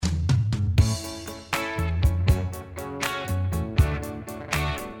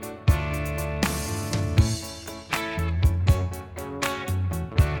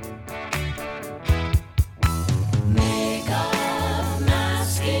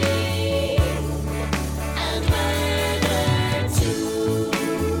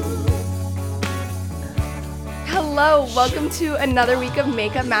Hello, welcome to another week of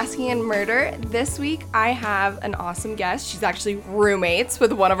Makeup, Masking, and Murder. This week, I have an awesome guest. She's actually roommates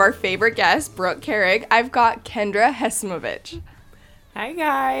with one of our favorite guests, Brooke Carrig. I've got Kendra Hesimovich. Hi,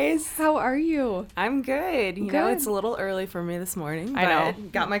 guys. How are you? I'm good. You know, it's a little early for me this morning. I know.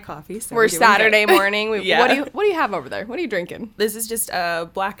 Got my coffee. So We're Saturday morning. Yeah. What do you have over there? What are you drinking? This is just a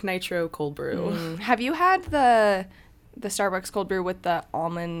black nitro cold brew. Have you had the Starbucks cold brew with the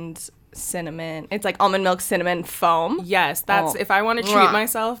almond cinnamon? It's like almond milk cinnamon foam. Yes, that's if I want to treat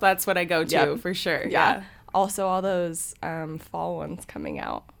myself, that's what I go to for sure. Yeah. Also, all those fall ones coming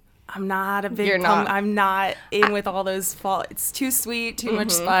out. I'm not a big. You're not. I'm not in with all those fall. It's too sweet, too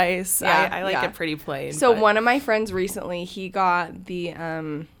much spice. Yeah, I like it pretty plain. So one of my friends recently, he got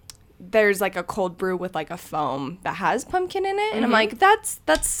the there's like a cold brew with like a foam that has pumpkin in it, and I'm like, that's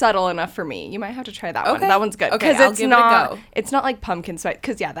subtle enough for me. You might have to try that one. That one's good because I'll give it a go. It's not like pumpkin spice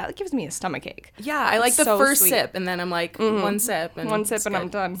because that gives me a stomach ache. Yeah, I like the so first sweet. sip, and then I'm like one sip, and I'm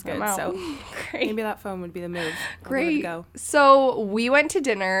done. It's good. I'm out. So Great. maybe that foam would be the move. Great. Go. So we went to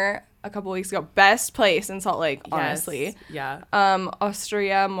dinner a couple weeks ago. Best place in Salt Lake, honestly. Yeah.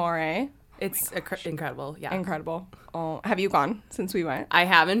 Osteria More. It's incredible. Yeah. Incredible. Oh, have you gone since we went? I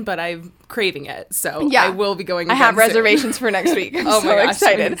haven't, but I'm craving it, so Yeah. I will be going. I have soon. reservations for next week. I'm Oh so my gosh,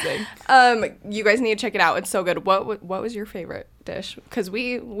 excited. amazing. You guys need to check it out. It's so good. What was your favorite dish? Because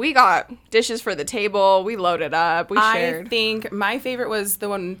we got dishes for the table. We loaded up. We shared. I think my favorite was the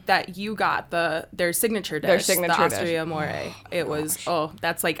one that you got, their signature dish. The Osteria More. It was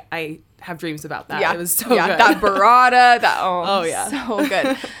that's like I have dreams about that. Yeah. It was so good. That burrata. Oh, yeah. So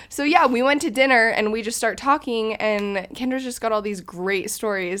good. So yeah, we went to dinner and we just start talking, and Kendra's just got all these great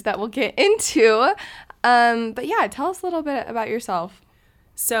stories that we'll get into. But yeah, tell us a little bit about yourself.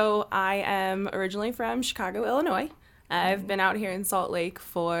 So I am originally from Chicago, Illinois. I've been out here in Salt Lake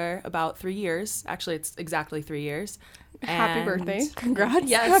for about 3 years. Actually, it's exactly 3 years. Happy birthday. Congrats.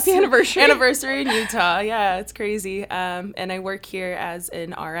 Yes. Happy anniversary. Anniversary in Utah. Yeah, it's crazy. And I work here as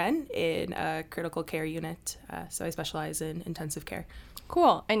an RN in a critical care unit. So I specialize in intensive care.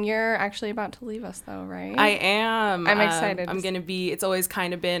 Cool. And you're actually about to leave us, though, right? I am. I'm excited. I'm going to be, it's always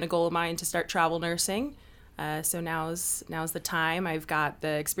kind of been a goal of mine to start travel nursing. So now's the time. I've got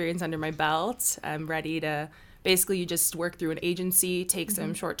the experience under my belt. I'm ready to, basically you just work through an agency, take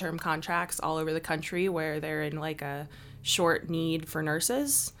some short-term contracts all over the country where they're in like a short need for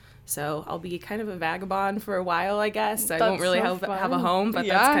nurses. So I'll be kind of a vagabond for a while, I guess. I won't really have a home, but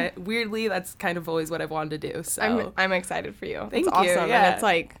that's kind of always what I've wanted to do. So I'm excited for you. Thank it's you. Awesome. Yeah. And it's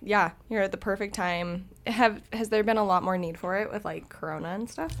like, you're at the perfect time. Has there been a lot more need for it with like Corona and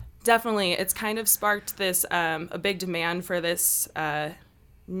stuff? Definitely. It's kind of sparked this, a big demand for this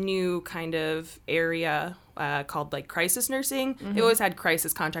new kind of area called like crisis nursing. They always had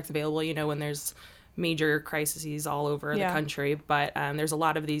crisis contracts available, when there's major crises all over the country, but there's a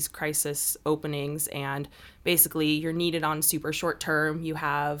lot of these crisis openings, and basically you're needed on super short term. You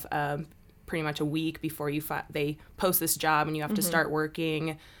have pretty much a week before they post this job, and you have to start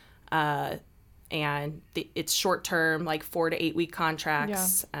working, and it's short term, like 4 to 8 week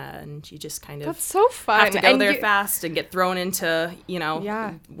contracts, and you just kind of that's so fun. have to go there fast and get thrown into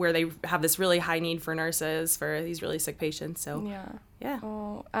where they have this really high need for nurses for these really sick patients. So yeah.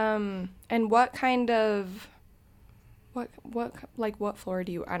 Oh, and what kind of what floor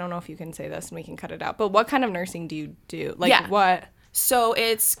do you? I don't know if you can say this and we can cut it out. But what kind of nursing do you do? What? So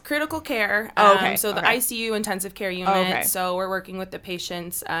it's critical care. So the ICU, intensive care unit. So we're working with the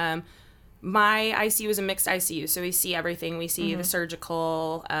patients. My ICU is a mixed ICU, so we see everything. We see the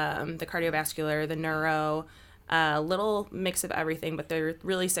surgical, the cardiovascular, the neuro, a little mix of everything, but they're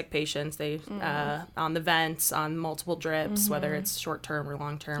really sick patients. They on the vents, on multiple drips, whether it's short-term or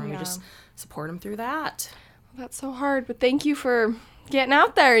long-term. We just support them through that. Well, that's so hard, but thank you for getting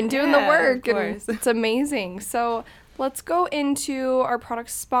out there and doing the work. Of course. And it's amazing. So let's go into our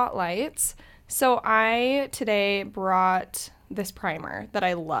product spotlights. So I today brought this primer that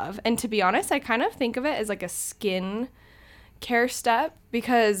I love. And to be honest, I kind of think of it as like a skin care step,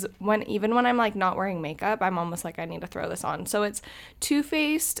 because even when I'm like not wearing makeup, I'm almost like I need to throw this on. So it's Too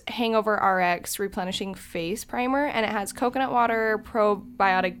Faced Hangover RX Replenishing Face Primer, and it has coconut water,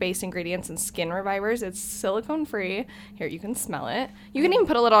 probiotic based ingredients, and skin revivers. It's silicone free. Here, you can smell it. You can even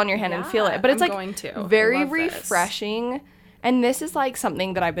put a little on your hand and feel it, but it's very refreshing. And this is like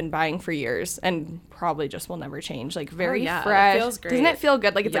something that I've been buying for years and probably just will never change. Like very fresh. It feels great. Doesn't it feel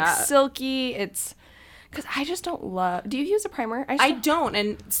good? Like it's like silky. It's because I just don't love. Do you use a primer? I don't.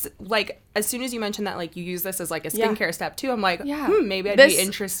 And like as soon as you mentioned that, like you use this as like a skincare step too, I'm like, maybe I'd be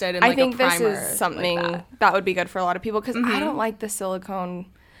interested in like a primer. I think this is something that would be good for a lot of people, because I don't like the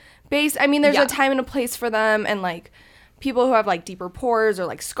silicone base. I mean, there's Yeah. a time and a place for them, and like people who have like deeper pores or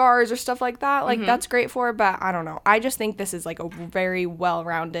like scars or stuff like that, like that's great for. But I don't know. I just think this is like a very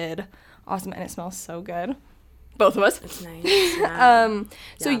well-rounded, awesome, and it smells so good. Both of us. It's nice. Yeah.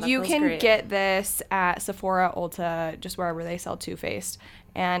 So Yeah, that you feels can great. get this at Sephora, Ulta, just wherever they sell Too Faced,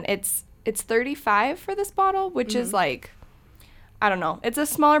 and it's $35 for this bottle, which is like, I don't know, it's a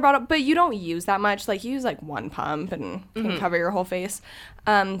smaller bottle, but you don't use that much. Like you use like one pump and can cover your whole face.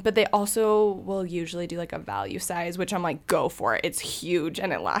 But they also will usually do like a value size, which I'm like, go for it. It's huge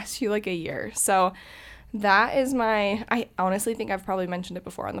and it lasts you like a year. So that is I honestly think I've probably mentioned it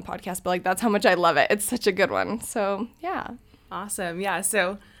before on the podcast, but like that's how much I love it. It's such a good one. So yeah. Awesome. Yeah.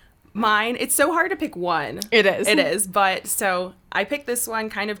 So mine, it's so hard to pick one. It is. It is. But so I picked this one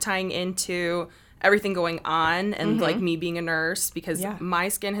kind of tying into everything going on and like me being a nurse, because Yeah. my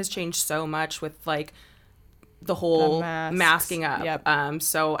skin has changed so much with like the whole masks. masking up. Yep.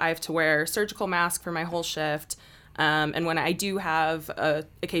 So I have to wear surgical mask for my whole shift. And when I do have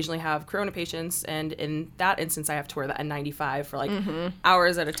occasionally have corona patients, and in that instance I have to wear the N95 for like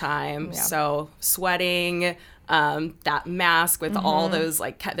hours at a time. Yeah. So sweating, that mask with all those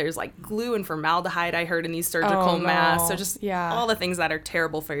like there's like glue and formaldehyde I heard in these surgical Oh, no. masks. So just Yeah. all the things that are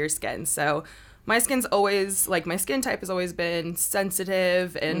terrible for your skin. So my skin's always like, my skin type has always been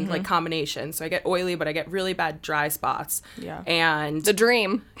sensitive and like combination. So I get oily, but I get really bad dry spots. Yeah. And The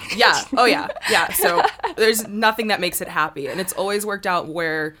dream. yeah. Oh, yeah. Yeah. So there's nothing that makes it happy. And it's always worked out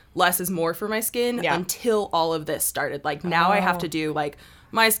where less is more for my skin Yeah. until all of this started. Like now I have to do like,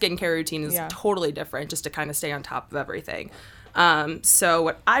 my skincare routine is Yeah. totally different just to kind of stay on top of everything. So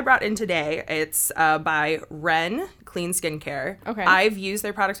what I brought in today, it's by Ren Clean Skincare. Okay. I've used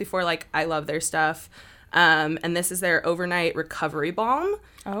their products before. Like I love their stuff. And this is their overnight recovery balm.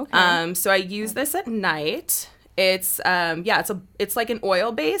 Okay. So I use this at night. It's it's like an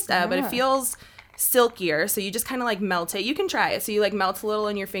oil based, but it Yeah. feels silkier. So you just kind of like melt it. You can try it. So you like melt a little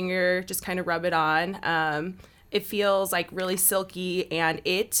in your finger, just kind of rub it on. It feels like really silky, and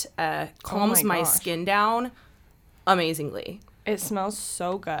it calms my gosh. skin down amazingly. It smells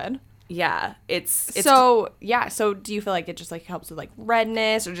so good. Yeah, it's So do you feel like it just like helps with like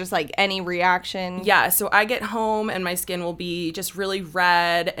redness or just like any reaction? yeah, so I get home and my skin will be just really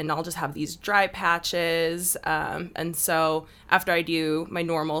red, and I'll just have these dry patches. And so after I do my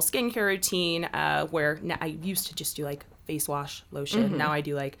normal skincare routine, where now I used to just do like face wash, lotion. Now I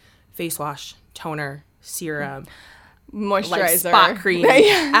do like face wash, toner, serum, Moisturizer. like spot cream.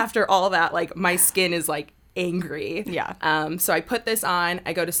 Yeah. After all that, like my skin is like angry. Yeah. So I put this on,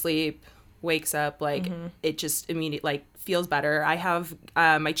 I go to sleep, wakes up, like it just immediately like feels better. I have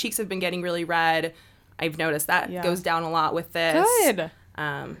my cheeks have been getting really red. I've noticed that Yeah. goes down a lot with this. Good.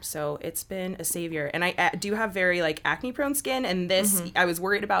 So it's been a savior. And I do have very like acne prone skin, and this I was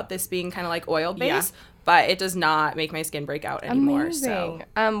worried about this being kind of like oil based, but it does not make my skin break out anymore. So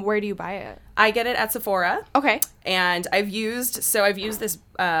Amazing. Where do you buy it? I get it at Sephora. Okay. And I've used this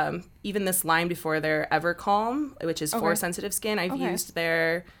even this line before, their Evercalm, which is for Okay. sensitive skin. I've Okay. used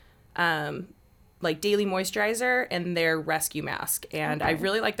their like daily moisturizer and their rescue mask. And I Okay.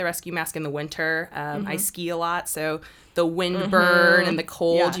 really like the rescue mask in the winter. I ski a lot, so the wind burn and the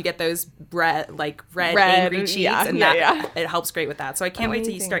cold, Yeah. you get those red Red, angry cheeks, yeah, and yeah, that it helps great with that. So I can't wait to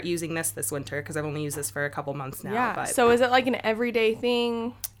Amazing. start using this winter, because I've only used this for a couple months now. Yeah. But So is it like an everyday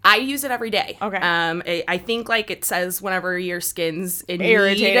thing? I use it every day. Okay. I think like it says whenever your skin's in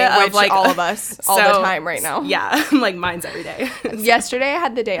Irritating, need of which like all of us all the So, time right now. Yeah, like mine's every day. Yesterday I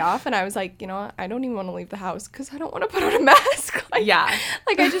had the day off and I was like, you know what? I don't even want to leave the house because I don't want to put on a mask. Like, Yeah.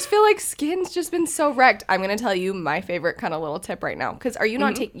 Like I just feel like skin's just been so wrecked. I'm gonna tell you my favorite kind of little tip right now, because are you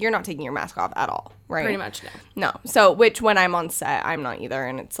not you're not taking your mask off at all, right? Pretty much no. No. So, which when I'm on set, I'm not either,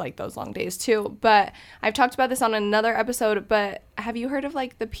 and it's like those long days too. But I've talked about this on another episode, but have you heard of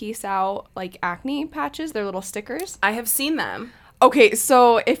like the Peace Out like acne patches? They're little stickers. I have seen them. Okay,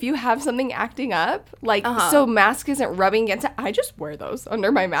 so if you have something acting up, like, so mask isn't rubbing against it, I just wear those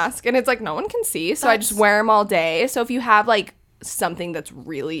under my mask, and it's like no one can see, so I just wear them all day. So if you have like something that's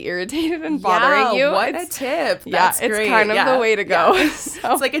really irritated and bothering you, What a it's, tip. yeah, That's it's great. kind of Yeah. the way to go. Yeah.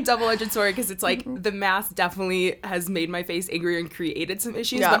 So, It's like a double-edged sword, because it's like the mask definitely has made my face angrier and created some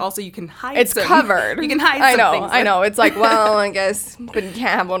issues, Yeah. but also you can hide it's some. covered. You can hide I some know, things. I know. It's like, well, I guess, but you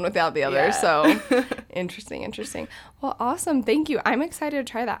can't have one without the other. Yeah. So interesting. Well, awesome. Thank you. I'm excited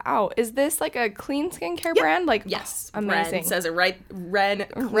to try that out. Is this like a clean skincare brand? Like, Yes. amazing. Ren says it right. Ren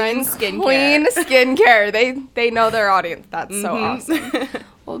Clean Ren Skincare. Clean skincare. They know their audience. That's so Mm-hmm. awesome.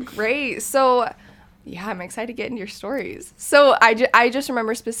 Well, great. So, yeah, I'm excited to get into your stories. So I just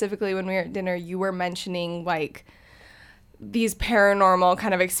remember specifically when we were at dinner, you were mentioning like these paranormal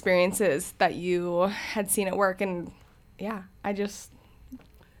kind of experiences that you had seen at work. And yeah,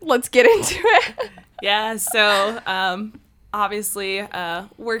 let's get into it. Yeah. So, obviously,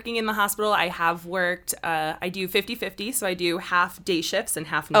 working in the hospital, I have worked, I do 50-50. So I do half day shifts and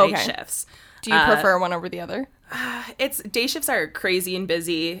half night shifts. Do you prefer one over the other? Day shifts are crazy and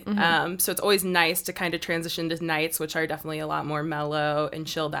busy. So it's always nice to kind of transition to nights, which are definitely a lot more mellow and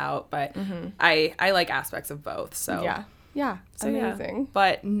chilled out. But I like aspects of both. So yeah, amazing. Yeah.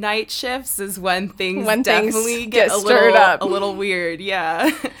 But night shifts is when things definitely get stirred up, a little weird.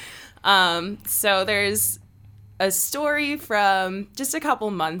 Yeah. So there's a story from just a couple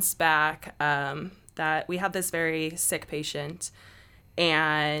months back that we had this very sick patient.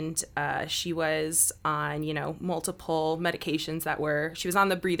 And she was on, multiple medications she was on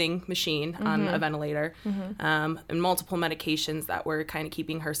the breathing machine on a ventilator, and multiple medications that were kind of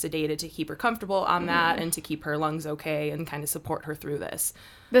keeping her sedated to keep her comfortable on that and to keep her lungs okay and kind of support her through this.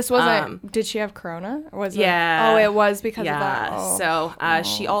 This wasn't, did she have corona? Or was yeah. It was because of that. Oh. So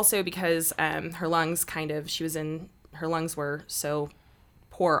she also, because her lungs her lungs were so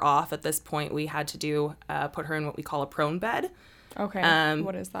poor off at this point, we had to put her in what we call a prone bed. Okay.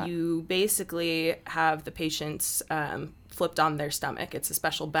 What is that? You basically have the patients flipped on their stomach. It's a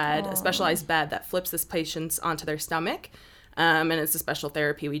special bed, a specialized bed that flips this patients onto their stomach. And it's a special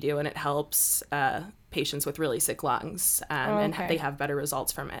therapy we do, and it helps patients with really sick lungs, and they have better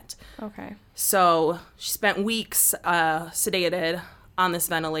results from it. Okay. So she spent weeks sedated on this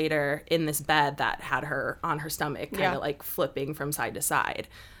ventilator in this bed that had her on her stomach, kind of like flipping from side to side.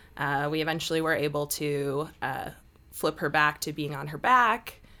 We eventually were able to flip her back to being on her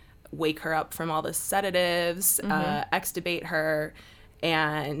back, wake her up from all the sedatives, extubate her,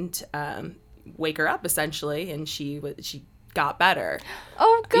 and wake her up essentially, and she got better.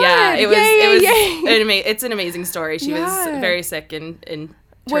 Oh, good! Yeah, Yay. It's an amazing story. She was very sick and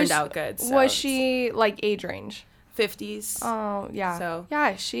turned out good. So was she like age range? 50s. Oh yeah. So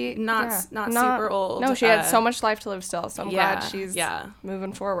yeah, she not super old. No, she had so much life to live still. So I'm glad she's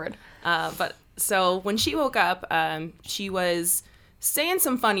moving forward. But so when she woke up, she was saying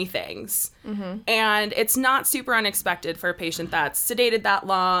some funny things, and it's not super unexpected for a patient that's sedated that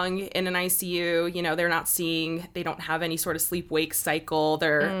long in an ICU. They don't have any sort of sleep-wake cycle.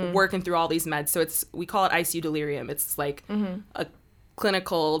 They're working through all these meds, so we call it ICU delirium. It's like a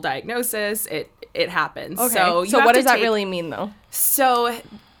clinical diagnosis. It happens. Okay. So what does that really mean, though? So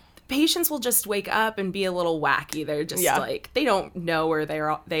patients will just wake up and be a little wacky. They're just like, they don't know where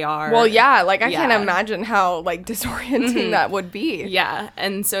they are. Well, yeah, like I can't imagine how like disorienting that would be. Yeah.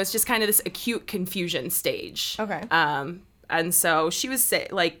 And so it's just kind of this acute confusion stage. Okay. And so she was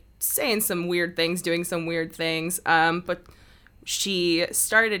saying some weird things, doing some weird things. But she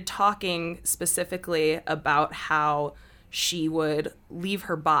started talking specifically about how she would leave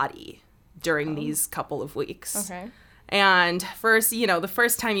her body during these couple of weeks. Okay. And first, the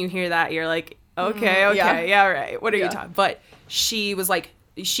first time you hear that, you're like, okay, yeah, right. What are you talking? But she was like,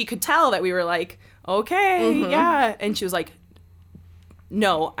 she could tell that we were like, okay, yeah. And she was like,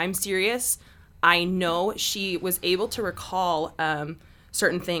 no, I'm serious. I know. She was able to recall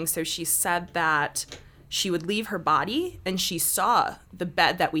certain things. So she said that she would leave her body and she saw the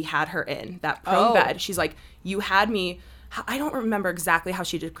bed that we had her in, that prone bed. She's like, you had me. I don't remember exactly how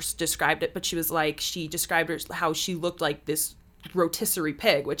she described it, but she was like, she described how she looked like this rotisserie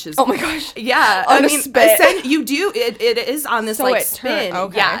pig, which is, oh my gosh, yeah, on a spit. You do it is on this like spin.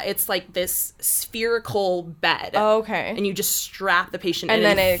 Okay. Yeah, it's like this spherical bed. Okay. And you just strap the patient in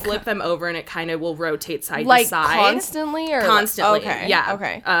and then flip them over, and it kind of will rotate side to side. Like constantly or constantly. Okay. Yeah.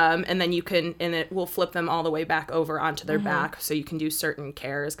 Okay. And then it will flip them all the way back over onto their back, so you can do certain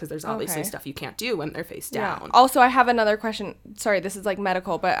cares, because there's obviously stuff you can't do when they're face down. Yeah. Also, I have another question. Sorry, this is like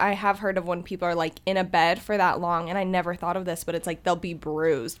medical, but I have heard of when people are like in a bed for that long, and I never thought of this, but it's like they'll be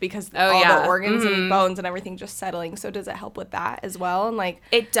bruised because all the organs and bones and everything just settling. So does it help with that as well? And like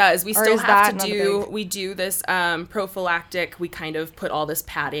it does. We still have to do this prophylactic. We kind of put all this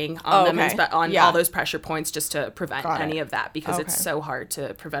padding on them on all those pressure points just to prevent any of that, because it's so hard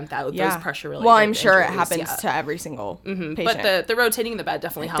to prevent those pressure related. Well, I'm sure it happens to every single patient. But the rotating the bed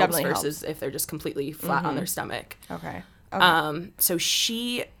definitely helps versus if they're just completely flat on their stomach. Okay. So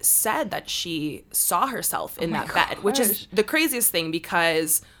she said that she saw herself in that bed, which is the craziest thing,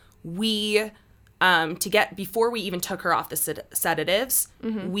 because we, before we even took her off the sedatives,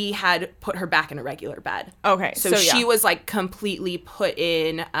 we had put her back in a regular bed. Okay. So she was like completely put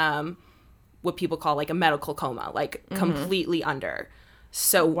in, what people call like a medical coma, like completely under.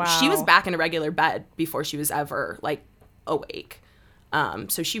 So she was back in a regular bed before she was ever like awake.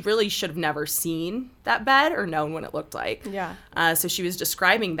 So she really should have never seen that bed or known what it looked like. Yeah. So she was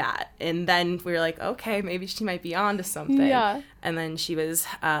describing that. And then we were like, okay, maybe she might be onto something. Yeah. And then she was,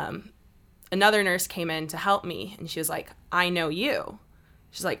 another nurse came in to help me. And she was like, I know you.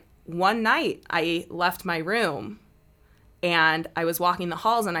 She's like, one night I left my room and I was walking the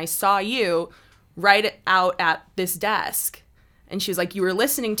halls and I saw you right out at this desk. And she was like, you were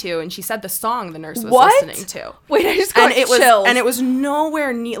listening to, and she said the song the nurse was listening to. Wait, I just got chills. And it was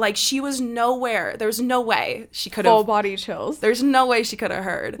nowhere near, like, she was nowhere. There was no way she could have. Full body chills. There's no way she could have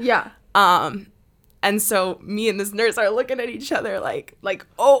heard. Yeah. And so me and this nurse are looking at each other like,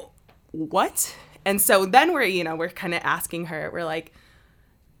 oh, what? And so then we're kind of asking her, we're like,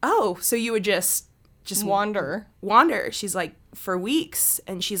 oh, so you would just wander. She's like, for weeks.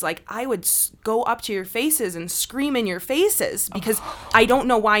 And she's like, I would go up to your faces and scream in your faces because I don't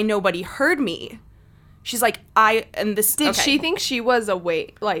know why nobody heard me. She's like, Did she think she was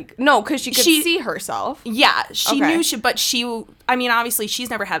awake? Like, no, because she could see herself. Yeah, she knew I mean, obviously she's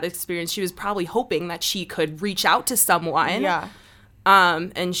never had this experience. She was probably hoping that she could reach out to someone. Yeah.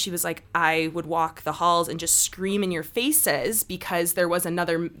 And she was like, I would walk the halls and just scream in your faces because there was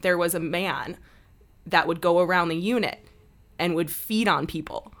a man that would go around the unit and would feed on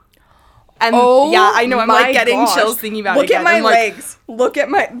people. And yeah, I know, I'm like getting chills thinking about it. Look at my legs. Look at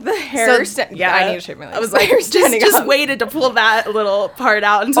the hair. Yeah, I need to shave my legs. I was like, just waited to pull that little part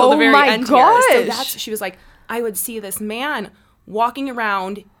out until the very end gosh. here. So she was like, I would see this man walking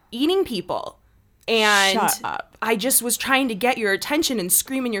around eating people. And shut up. I just was trying to get your attention and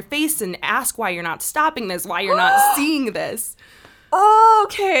scream in your face and ask why you're not stopping this, why you're not seeing this. Oh,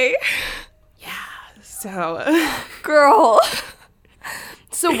 okay. Yeah. So, girl.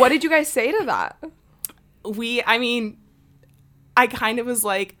 So what did you guys say to that? I kind of was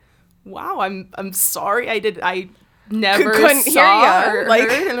like, wow, I'm sorry. I never couldn't saw hear her. Like,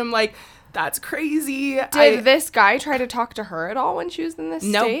 and I'm like, that's crazy. Did this guy try to talk to her at all when she was in this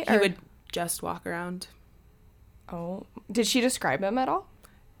state? No, he would just walk around. Oh. Did she describe him at all?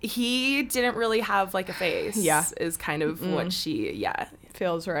 He didn't really have like a face. Yeah. Is kind of what she,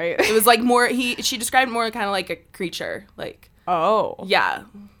 Feels right. It was like more, she described more kind of like a creature. Like, oh. Yeah.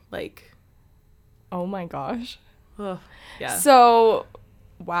 Like. Oh my gosh. Ugh, yeah. So,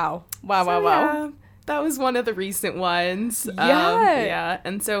 wow. Yeah, that was one of the recent ones. Yeah.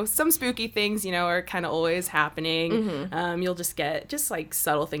 And so some spooky things, are kind of always happening. Mm-hmm. You'll just get just like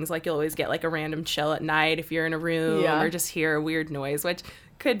subtle things. Like you'll always get like a random chill at night if you're in a room or just hear a weird noise, which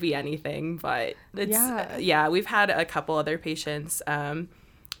could be anything. But it's, we've had a couple other patients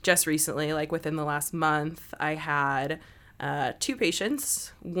just recently, like within the last month. I had 2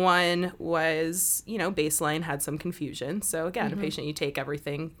 patients. One was, baseline, had some confusion. So again, a patient, you take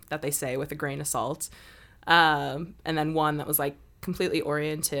everything that they say with a grain of salt. And then one that was like completely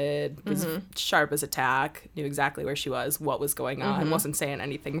oriented, was sharp as a tack, knew exactly where she was, what was going on, wasn't saying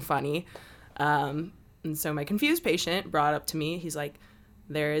anything funny. And so my confused patient brought up to me, he's like,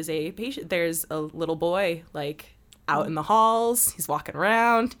 there's a little boy, like, out in the halls. He's walking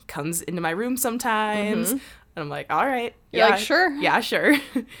around, comes into my room sometimes. And I'm like, all right. You're like, sure. Yeah, sure.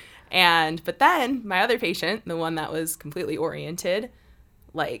 But then my other patient, the one that was completely oriented,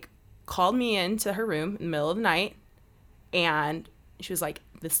 like, called me into her room in the middle of the night. And she was like,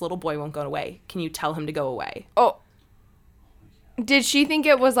 this little boy won't go away. Can you tell him to go away? Oh. Did she think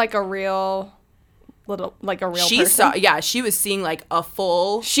it was like a real person? She was seeing like a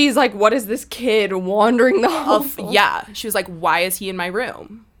full. She's like, what is this kid wandering the hall? Yeah. She was like, why is he in my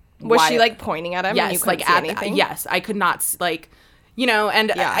room? Was she like pointing at him? Yes, and you couldn't like see anything? Yes, I could not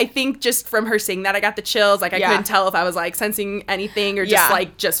I think just from her saying that, I got the chills. Like I couldn't tell if I was like sensing anything or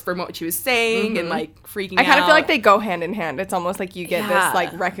just from what she was saying and like freaking out. I kind of feel like they go hand in hand. It's almost like you get this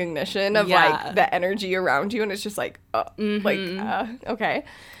like recognition of like the energy around you, and it's just like, okay.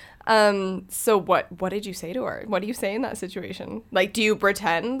 So what did you say to her? What do you say in that situation? Like, do you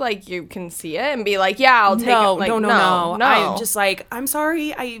pretend like you can see it and be like, yeah, I'll take it? Like, no. I'm just like, I'm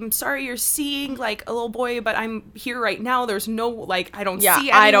sorry you're seeing like a little boy, but I'm here right now. There's no, like, I don't see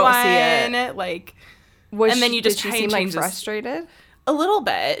anyone. I don't see it. Like, then you just did she seem like frustrated? A little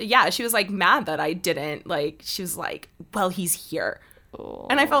bit. Yeah. She was like mad that I didn't, like, she was like, well, he's here. Oh.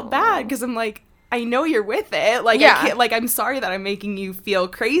 And I felt bad because I'm like, I know you're with it. Like, I can't, like, I'm sorry that I'm making you feel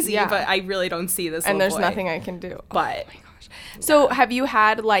crazy, but I really don't see this. And there's nothing I can do. But, oh my gosh. So have you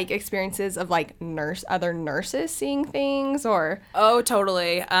had like experiences of like other nurses seeing things or? Oh,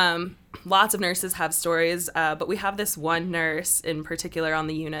 totally. Lots of nurses have stories, but we have this one nurse in particular on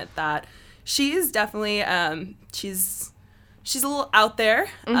the unit that she is definitely, she's a little out there,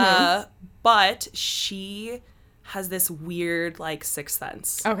 but she has this weird like sixth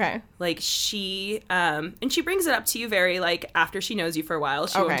sense. Okay. Like she and she brings it up to you very like after she knows you for a while.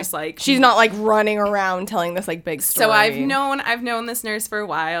 She won't just like she's not like running around telling this like big story. So I've known this nurse for a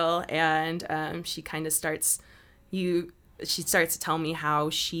while, and she kind of starts to tell me how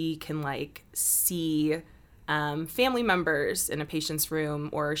she can like see family members in a patient's room,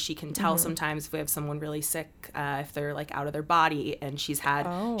 or she can tell sometimes if we have someone really sick, if they're like out of their body, and she's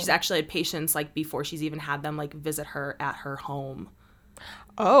actually had patients like before she's even had them like visit her at her home.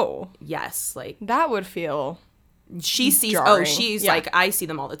 Oh. Yes, like that would feel she sees jarring. She's like, I see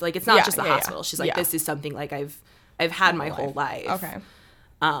them all the like it's not just the hospital. She's like, this is something like I've had my whole life. Okay.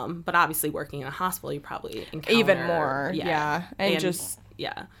 But obviously working in a hospital, you probably encounter even more. And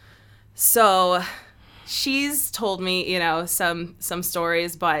so she's told me, some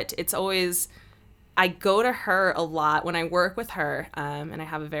stories, but it's always, I go to her a lot when I work with her, and I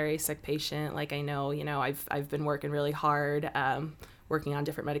have a very sick patient. Like I know, I've been working really hard, working on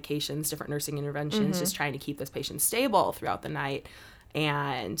different medications, different nursing interventions, just trying to keep this patient stable throughout the night.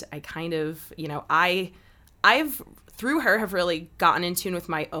 And I kind of, I've through her have really gotten in tune with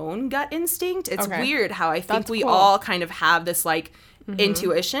my own gut instinct. It's weird how I think we all kind of have this like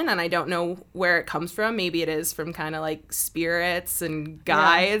intuition, and I don't know where it comes from. Maybe it is from kind of like spirits and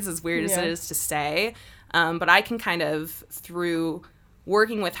guides, as weird as it is to say. But I can kind of, through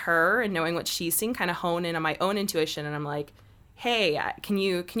working with her and knowing what she's seeing, kind of hone in on my own intuition. And I'm like, hey, can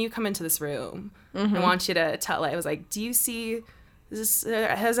you come into this room? I want you to tell. I was like, do you see this?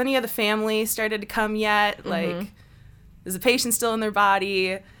 Has any of the family started to come yet? Like, is the patient still in their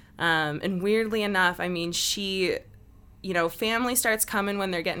body? And weirdly enough, I mean, she, family starts coming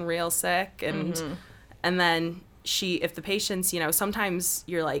when they're getting real sick, and then if the patients, sometimes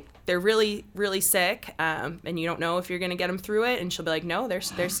you're like, they're really, really sick, and you don't know if you're going to get them through it, and she'll be like, no,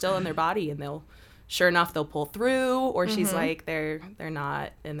 they're still in their body, and sure enough, they'll pull through, or she's like, they're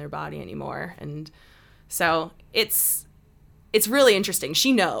not in their body anymore. And so it's really interesting.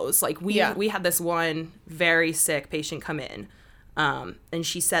 She knows, like we had this one very sick patient come in, and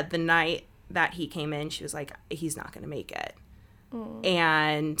she said the night that he came in, she was like, he's not going to make it.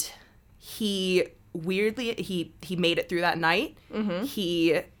 And he weirdly, he made it through that night.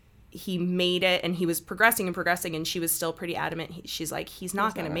 He made it, and he was progressing, and she was still pretty adamant. She's like, he's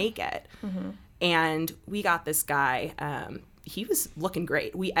not going to make it. And we got this guy, he was looking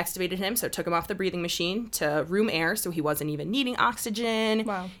great. We extubated him, so took him off the breathing machine to room air, so he wasn't even needing oxygen.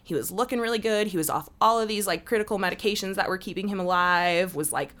 Wow. He was looking really good. He was off all of these like critical medications that were keeping him alive,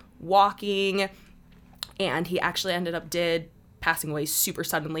 was like walking, and he actually ended up passing away super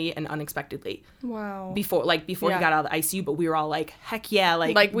suddenly and unexpectedly. Wow. Before he got out of the ICU, but we were all like, heck yeah,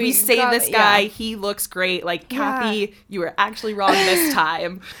 like we saved this guy. Yeah. He looks great. Like, Kathy, you were actually wrong this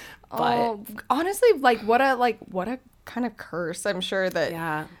time. But honestly, like what a kind of curse. I'm sure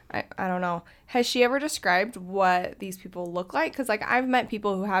that I don't know. Has she ever described what these people look like? Because like I've met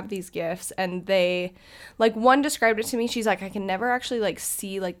people who have these gifts, and they, like, one described it to me. She's like, I can never actually like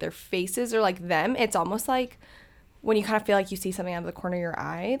see like their faces or like them. It's almost like when you kind of feel like you see something out of the corner of your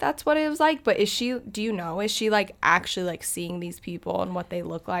eye. That's what it was like. But is she like actually like seeing these people and what they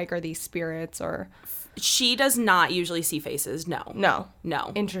look like, or these spirits? Or she does not usually see faces. No.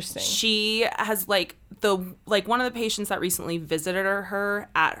 Interesting. She has one of the patients that recently visited her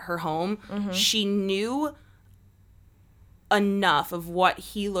at her home, she knew enough of what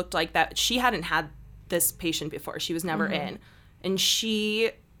he looked like that she hadn't had this patient before. She was never in. And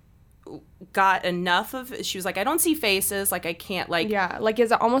she got enough of, she was like, I don't see faces, like I can't like. Yeah, like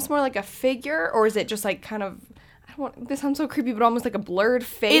is it almost more like a figure, or is it just like kind of, this sounds so creepy, but almost like a blurred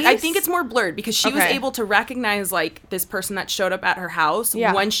face? I think it's more blurred, because she was able to recognize like this person that showed up at her house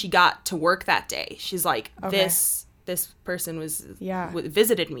when she got to work that day. She's like, this person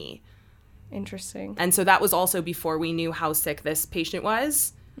visited me. Interesting. And so that was also before we knew how sick this patient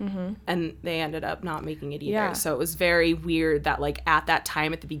was. And they ended up not making it either. Yeah. So it was very weird that like at that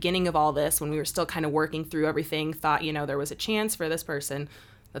time, at the beginning of all this, when we were still kind of working through everything, thought, there was a chance for this person,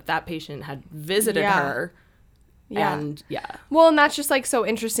 that patient had visited her. Yeah. And well, and that's just like so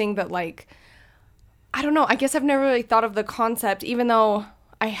interesting that like, I don't know, I guess I've never really thought of the concept, even though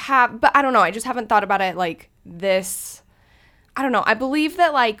I have, but I don't know, I just haven't thought about it like this. I don't know. I believe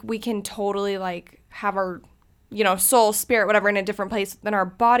that like we can totally like have our soul, spirit, whatever, in a different place than our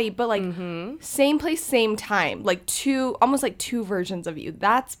body, but like same place, same time, like almost like two versions of you.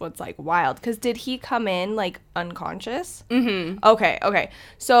 That's what's like wild. Because did he come in like unconscious? Okay.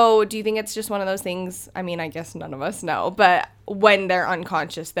 So do you think it's just one of those things? I mean, I guess none of us know, but when they're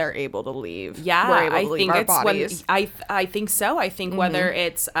unconscious, they're able to leave. Yeah, we're able to I leave think our it's bodies. I think so. I think whether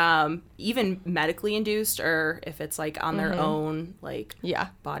it's even medically induced or if it's like on their own, like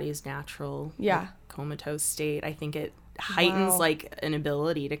body's natural, like, comatose state, I think it heightens like an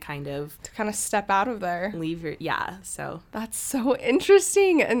ability to kind of step out of there, leave your so that's so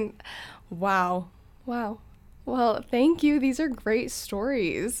interesting. And wow, well, thank you, these are great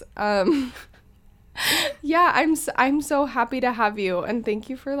stories. I'm so happy to have you, and thank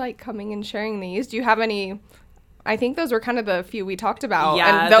you for like coming and sharing these. Do you have any? I think those were kind of the few we talked about.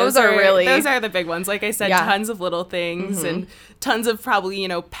 Yeah, and those are the big ones. Like I said, tons of little things and tons of probably,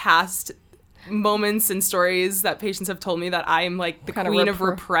 past moments and stories that patients have told me that I'm like the queen of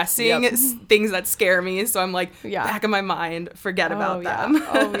repressing things that scare me. So I'm like, back of my mind, forget about them.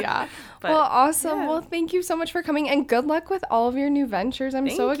 But, well, awesome. Yeah. Well, thank you so much for coming, and good luck with all of your new ventures. I'm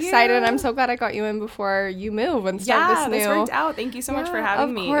so excited. And I'm so glad I got you in before you move and start this new. Yeah, this worked out. Thank you so much for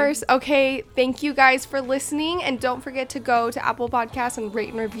having me. Of course. Okay, thank you guys for listening, and don't forget to go to Apple Podcasts and rate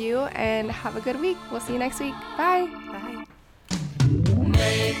and review, and have a good week. We'll see you next week. Bye. Bye.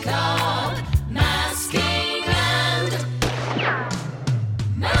 Makeup, masking, and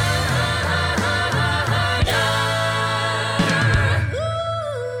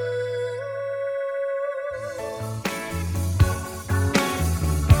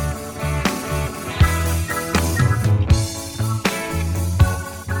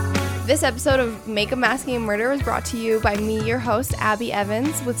This episode of Makeup, Masking, and Murder was brought to you by me, your host, Abby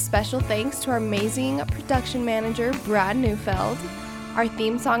Evans, with special thanks to our amazing production manager, Brad Neufeld. Our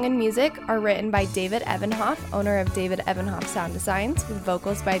theme song and music are written by David Evanhoff, owner of David Evanhoff Sound Designs, with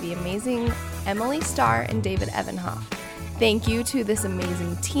vocals by the amazing Emily Starr and David Evanhoff. Thank you to this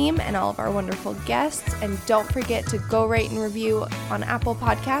amazing team and all of our wonderful guests. And don't forget to go rate and review on Apple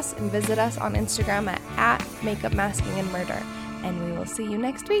Podcasts and visit us on Instagram at Makeup, Masking, and Murder. And we will see you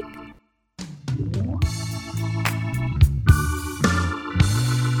next week.